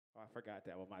forgot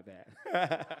that one. My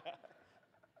bad.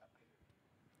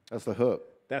 That's the hook.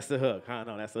 That's the hook. Huh?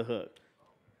 No, that's the hook.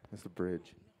 That's the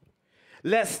bridge.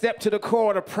 Let's step to the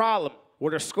core of the problem,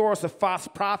 where there's scores of false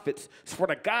prophets. Swear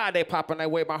to God, they popping their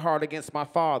way my heart against my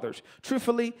fathers.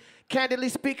 Truthfully, candidly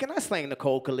speaking, I slang the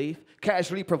cold Khalif,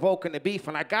 casually provoking the beef,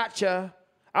 and I gotcha.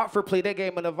 Out for play, they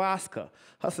gave me the Vasca.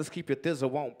 Hustlers keep your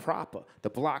thizzle on proper. The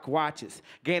block watches.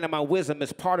 Gaining my wisdom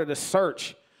is part of the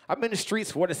search. I'm in the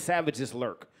streets where the savages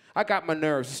lurk. I got my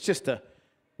nerves. It's just the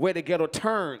way the ghetto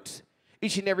turns.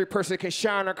 Each and every person can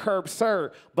shine or curb,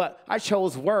 sir. But I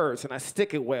chose words and I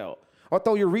stick it well. Or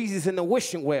throw your reasons in the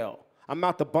wishing well. I'm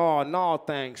out the ball and all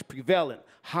things prevalent.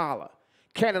 Holla.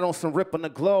 Candidt on some rip on the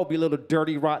globe, you little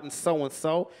dirty, rotten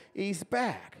so-and-so. He's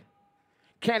back.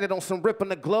 Candidt on some rip on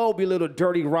the globe, you little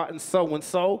dirty, rotten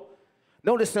so-and-so.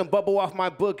 Notice him bubble off my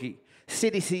boogie.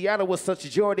 City Seattle was such a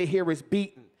joy to hear his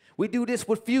beating. We do this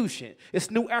with fusion.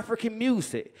 It's new African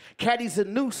music. Caddies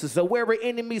and nooses, aware of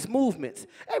enemies' movements.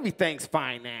 Everything's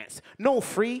finance. No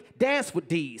free, dance with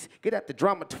these. Get at the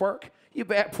drama twerk. You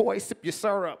bad boy, sip your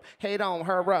syrup. Hate on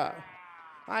her up.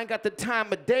 I ain't got the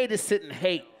time of day to sit and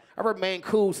hate. I remain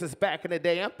cool since back in the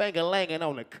day. I'm banging-langing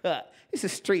on the cut. It's a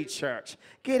street church.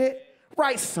 Get it?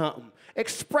 Write something.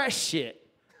 Express shit.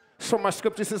 So my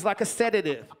scriptures is like a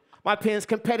sedative. My pen's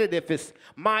competitive, it's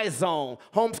my zone.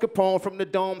 Holmes Capone from the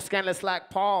dome, scandalous like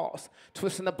paws.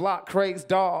 Twisting the block, Craig's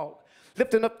dog.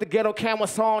 Lifting up the ghetto camera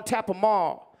song, tap them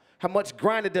all. How much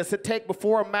grinding does it take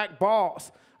before a Mac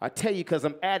balls? I tell you, cause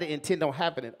I'm at it, intend on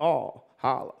having it all.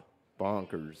 Holla.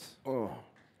 Bonkers. Oh,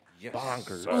 yes.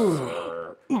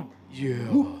 Bonkers.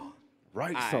 Yeah.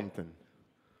 Write something.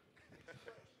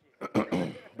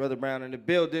 Brother Brown in the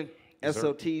building. Yes,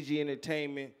 SOTG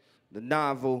Entertainment. The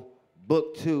novel.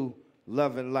 Book 2,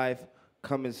 Love and Life,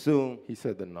 coming soon. He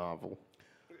said the novel.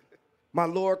 My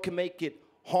Lord can make it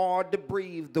hard to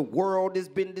breathe. The world has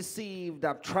been deceived.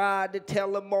 I've tried to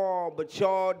tell them all, but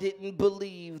y'all didn't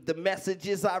believe. The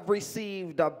messages I've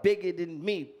received are bigger than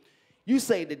me. You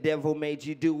say the devil made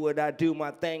you do what I do,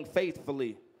 my thing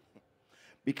faithfully.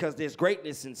 Because there's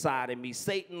greatness inside of me.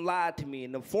 Satan lied to me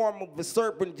in the form of a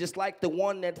serpent, just like the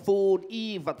one that fooled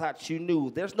Eve. I thought you knew.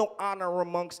 There's no honor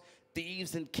amongst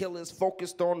thieves and killers,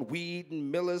 focused on weed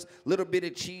and millers, little bit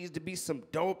of cheese to be some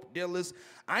dope dealers.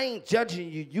 I ain't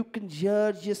judging you, you can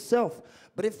judge yourself.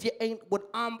 But if you ain't what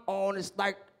I'm on, it's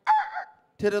like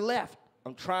to the left.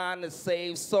 I'm trying to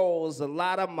save souls, a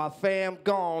lot of my fam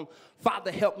gone.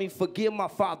 Father, help me forgive my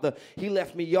father. He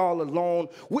left me all alone.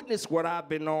 Witness what I've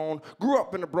been on. Grew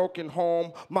up in a broken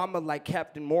home. Mama like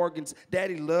Captain Morgan's.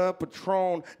 Daddy loved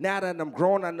Patron. Now that I'm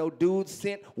grown, I know dude's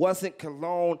scent wasn't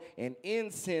cologne. And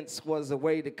incense was a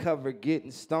way to cover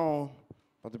getting stoned.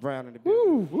 Brother Brown in the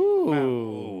building.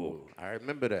 Ooh, I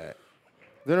remember that.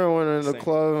 Then I went in the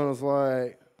club and was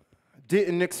like,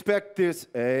 didn't expect this,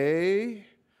 eh?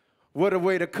 What a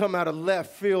way to come out of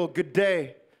left field. Good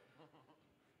day.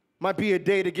 Might be a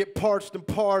day to get parched and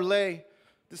parlay.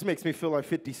 This makes me feel like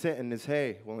 50 Cent in this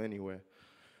hay. Well, anyway.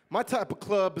 My type of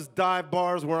club is dive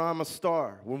bars where I'm a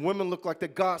star. When women look like they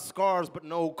got scars but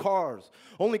no cars.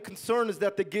 Only concern is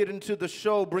that they get into the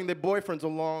show, bring their boyfriends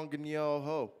along and yell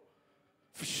ho.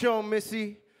 For sure,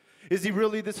 Missy. Is he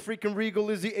really this freaking regal?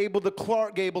 Is he able to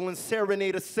Clark Gable and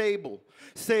serenade a sable?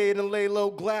 Say it and lay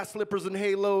low, glass slippers and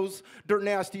halos. Dirt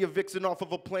nasty, a vixen off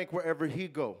of a plank wherever he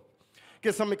go.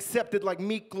 Guess I'm accepted like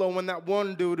Miklo and that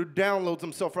one dude who downloads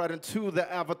himself right into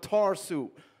the avatar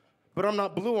suit. But I'm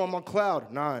not blue, I'm on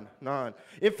cloud 9.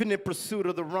 Infinite pursuit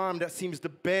of the rhyme that seems to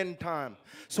bend time.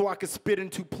 So I can spit in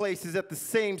two places at the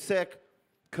same sec.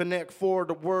 Connect forward,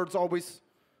 the words always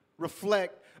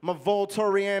reflect. My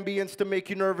Volturi ambience to make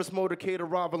you nervous, motorcade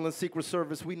arrival and Secret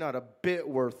Service, we not a bit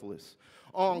worthless.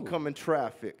 Oncoming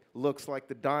traffic looks like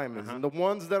the diamonds, and the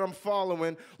ones that I'm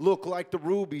following look like the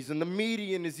rubies, and the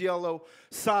median is yellow,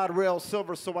 side rail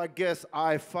silver, so I guess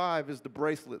I-5 is the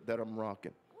bracelet that I'm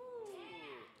rocking.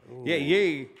 Ooh.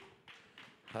 Yeah.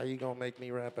 How you gonna make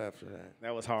me rap after that?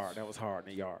 That was hard in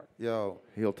the yard. Yo.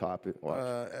 He'll top it.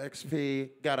 XP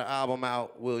got an album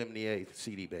out, William the 8th,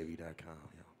 cdbaby.com.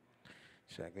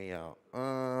 Check me out.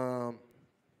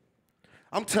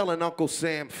 I'm telling Uncle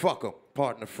Sam, fuck him,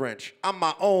 pardon the French. I'm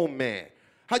my own man.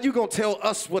 How you gonna tell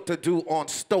us what to do on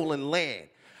stolen land?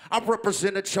 I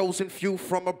represent a chosen few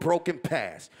from a broken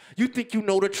past. You think you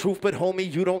know the truth, but homie,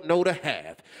 you don't know the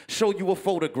half. Show you a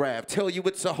photograph, tell you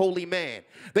it's a holy man.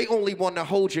 They only want to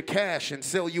hold your cash and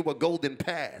sell you a golden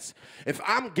pass. If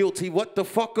I'm guilty, what the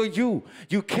fuck are you?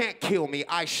 You can't kill me,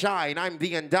 I shine, I'm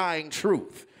the undying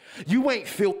truth. You ain't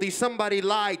filthy, somebody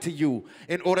lied to you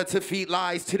in order to feed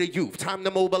lies to the youth. Time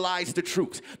to mobilize the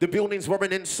troops. The buildings were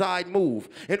an inside move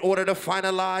in order to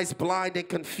finalize, blind and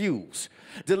confuse.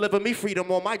 Deliver me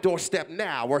freedom on my doorstep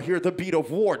now, or hear the beat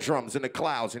of war drums in the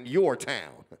clouds in your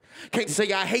town. Can't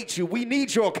say I hate you, we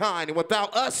need your kind, and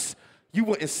without us, you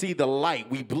wouldn't see the light.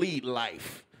 We bleed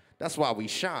life. That's why we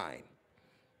shine.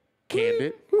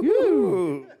 Candidt.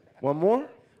 One more?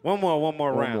 One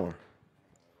more round. More.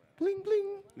 Bling, bling.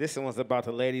 This one's about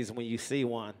the ladies when you see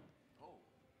one.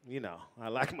 You know, I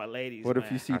like my ladies. What man.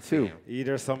 if you see two?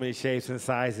 There's so many shapes and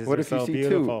sizes. What They're if you so see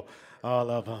beautiful.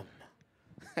 All of them.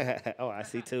 Oh, I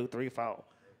see 2, 3, 4.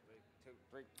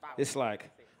 It's like,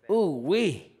 ooh,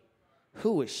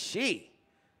 who is she?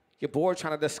 Your boy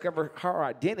trying to discover her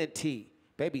identity.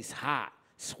 Baby's hot,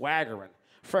 swaggering,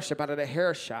 fresh up out of the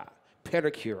hair shop,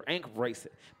 pedicure, ankle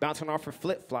bracelet, bouncing off her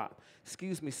flip-flop.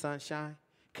 Excuse me, sunshine.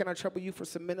 Can I trouble you for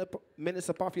some minutes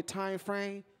up off your time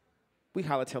frame? We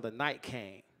hollered till the night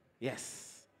came.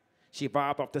 Yes. She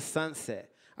bobbed off the sunset.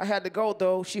 I had to go,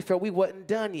 though. She felt we wasn't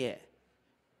done yet.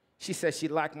 She said she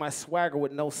liked my swagger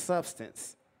with no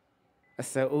substance. I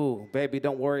said, ooh, baby,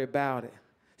 don't worry about it.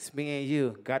 It's me and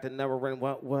you. Got the number and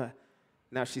what?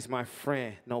 Now she's my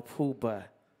friend, no poo butt.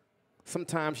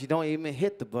 Sometimes you don't even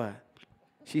hit the butt.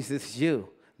 She says, you,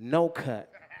 no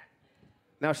cut.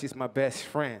 Now she's my best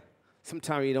friend.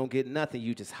 Sometimes you don't get nothing,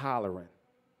 you just hollering.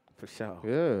 For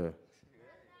sure.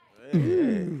 Yeah.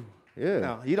 Yeah.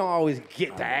 No, you don't always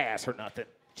get the ass or nothing.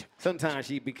 Sometimes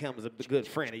she becomes a good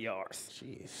friend of yours.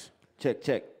 Jeez.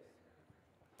 Check.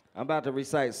 I'm about to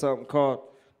recite something called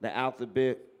the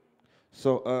alphabet.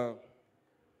 So,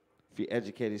 if you're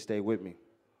educated, stay with me.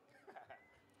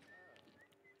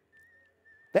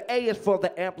 The A is for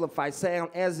the amplified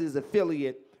sound, as is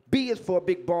affiliate. B is for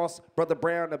Big Boss, Brother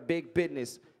Brown, a big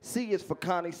business. C is for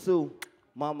Connie Sue,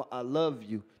 Mama, I love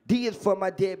you. D is for my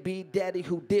deadbeat daddy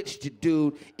who ditched you,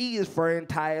 dude. E is for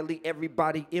entirely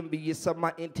everybody envious of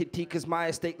my entity, cause my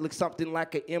estate looks something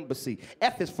like an embassy.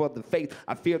 F is for the faith,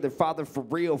 I fear the Father for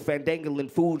real,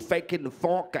 fandangling food, faking the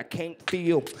funk I can't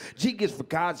feel. G is for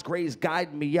God's grace,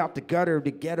 guiding me out the gutter,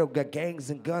 the ghetto, got gangs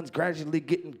and guns, gradually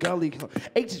getting gully.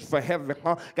 H is for heaven,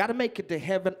 gotta make it to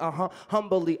heaven,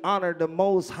 humbly honor the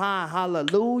Most High,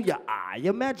 hallelujah. I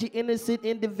imagine innocent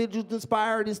individuals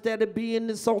inspired instead of being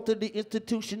insulted, the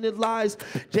institution that lies.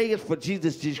 J is for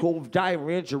Jesus, Jehovah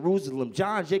Jireh in Jerusalem,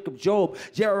 John, Jacob, Job,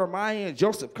 Jeremiah, and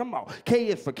Joseph. Come on. K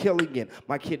is for Killian.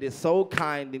 My kid is so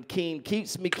kind and keen,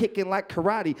 keeps me kicking like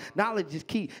karate. Knowledge is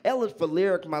key. L is for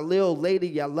lyric, my little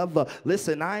lady, I love her.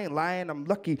 Listen, I ain't lying, I'm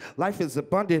lucky. Life is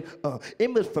abundant.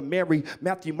 M is for Mary,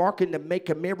 Matthew, Mark, and to make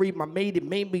a Mary. My maid, it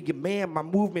made me a man. My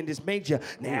movement is major.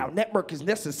 Now, network is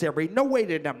necessary. No way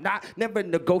that I'm not. Never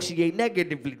negotiate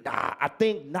negatively. Nah, I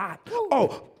think not.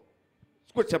 Oh.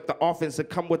 Switch up the offense and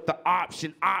come with the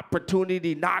option.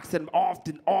 Opportunity knocks them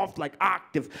often off like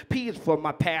octave. P is for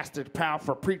my pastor, proud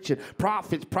for preaching.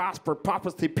 Prophets prosper,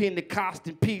 prophecy, Pentecost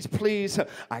in peace, please.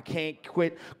 I can't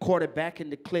quit. Quarterback in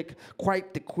the click,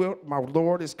 quite the quilt. My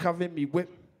Lord is covering me with.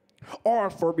 R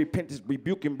for repentance,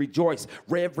 rebuke and rejoice.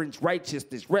 Reverence,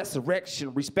 righteousness,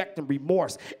 resurrection, respect and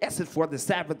remorse. S is for the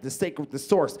Sabbath, the sacred, the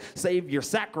source. Savior,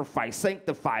 sacrifice,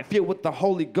 sanctify, filled with the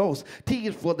Holy Ghost. T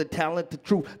is for the talent, the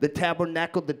truth, the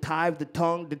tabernacle, the tithe, the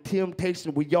tongue, the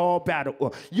temptation. We all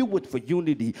battle. U is for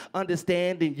unity,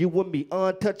 understanding you and me,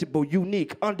 untouchable,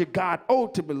 unique, under God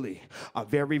ultimately. I'm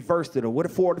very versatile with a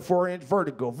 44-inch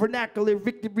vertigo. Vernacular,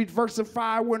 victory,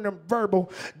 versified when I'm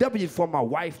verbal. W is for my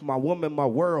wife, my woman, my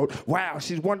world. Wow,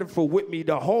 she's wonderful with me.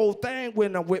 The whole thing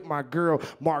when I'm with my girl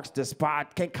marks the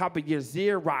spot. Can't copy your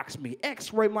Xerox me.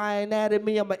 X-ray my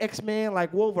anatomy. I'm an X-Man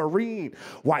like Wolverine.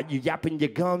 Why you yapping your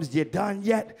gums? You done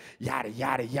yet? Yada,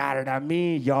 yada, yada. I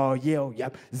mean, y'all yell,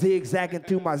 yep. Zigzagging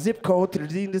through my zip code to the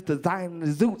genius designing the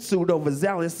zoot suit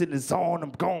overzealous in the zone.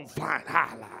 I'm going flying.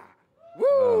 Holla.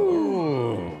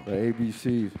 Woo! The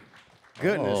ABCs.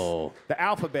 Goodness. Oh. The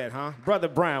alphabet, huh? Brother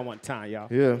Brown one time, y'all.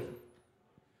 Yeah.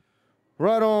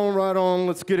 Right on,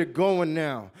 let's get it going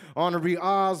now. Onry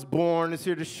Ozzborn is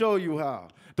here to show you how.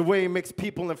 The way he makes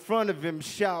people in front of him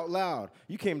shout loud.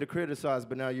 You came to criticize,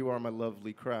 but now you are my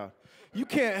lovely crowd. You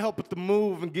can't help but to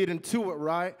move and get into it,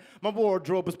 right? My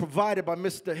wardrobe is provided by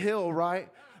Mr. Hill, right?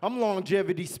 I'm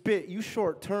longevity spit, you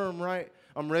short term, right?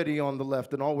 I'm ready on the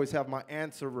left and always have my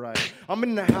answer right. I'm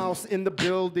in the house, in the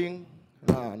building.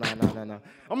 Nah.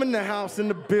 I'm in the house, in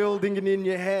the building, and in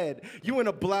your head. You in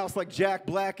a blouse like Jack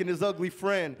Black and his ugly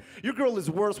friend. Your girl is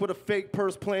worse with a fake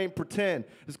purse playing pretend.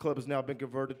 This club has now been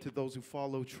converted to those who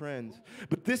follow trends.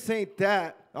 But this ain't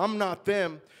that. I'm not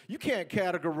them. You can't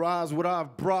categorize what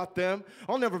I've brought them.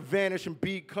 I'll never vanish and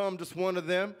become just one of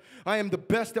them. I am the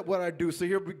best at what I do, so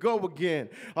here we go again.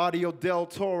 Audio del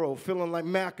Toro, feeling like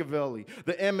Machiavelli,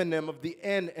 the Eminem of the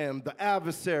NM, the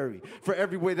adversary. For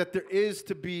every way that there is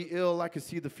to be ill, I can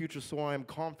see the future, so I am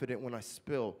confident when I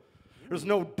spill. There's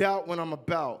no doubt when I'm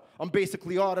about. I'm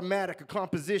basically automatic, a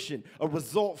composition, a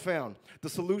result found. The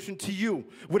solution to you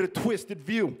with a twisted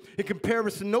view. In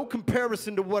comparison, no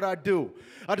comparison to what I do.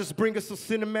 I just bring it so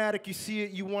cinematic, you see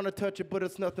it, you want to touch it, but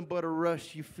it's nothing but a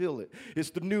rush, you feel it. It's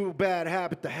the new bad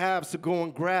habit to have, so go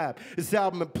and grab this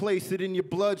album and place it in your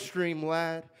bloodstream,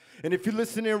 lad. And if you're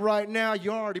listening right now,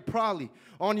 you're already probably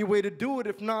on your way to do it.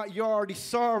 If not, you're already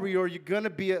sorry, or you're gonna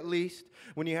be at least,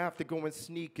 when you have to go and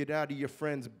sneak it out of your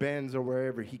friend's Benz or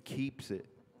wherever he keeps it.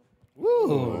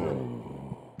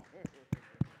 Woo!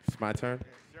 It's my turn?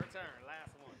 It's your turn,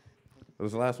 last one. It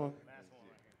was the last one? Last one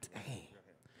right here.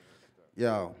 Dang.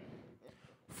 Yo.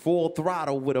 Full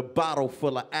throttle with a bottle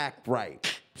full of act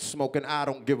right. Smoking, I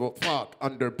don't give a fuck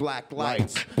under black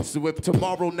lights. So if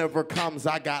tomorrow never comes,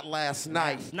 I got last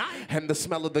night. And the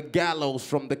smell of the gallows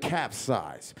from the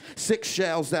capsize. 6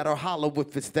 shells that are hollow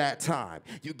if it's that time.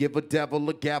 You give a devil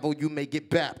a gavel, you may get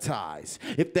baptized.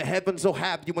 If the heavens will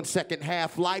have you in second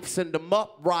half life, send them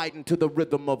up riding to the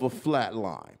rhythm of a flat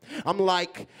line. I'm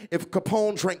like, if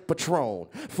Capone drank Patron,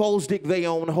 foes dig they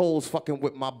own holes fucking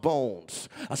with my bones.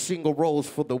 A single rose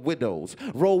for the widows.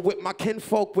 Roll with my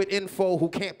kinfolk with info who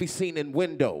can't be seen in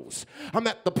windows. I'm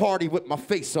at the party with my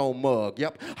face on mug,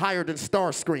 yep, higher than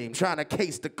Starscream, trying to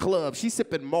case the club. She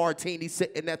sipping martini,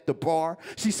 sitting at the bar.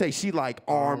 She say she like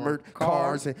armored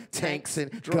cars and tanks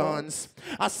and guns.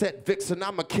 I said, Vixen,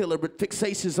 I'm a killer with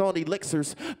fixations on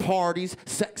elixirs, parties,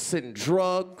 sex and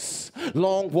drugs,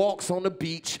 long walks on the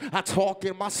beach. I talk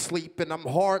in my sleep and I'm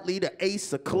hardly the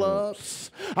ace of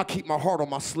clubs. I keep my heart on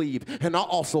my sleeve and I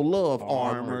also love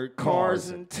armored cars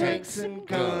and tanks and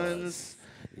guns.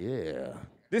 Yeah.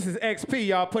 This is XP,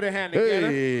 y'all. Put a hand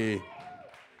together. Hey.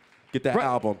 Get that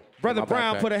album. Brother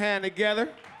Brown, put a hand together.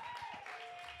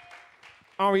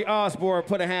 Onry Ozzborn,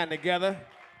 put a hand together.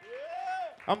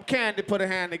 I'm Candidt, put a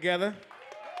hand together.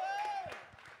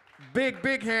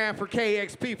 Big hand for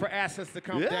KEXP for asking us to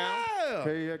come down.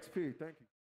 KEXP, thank you.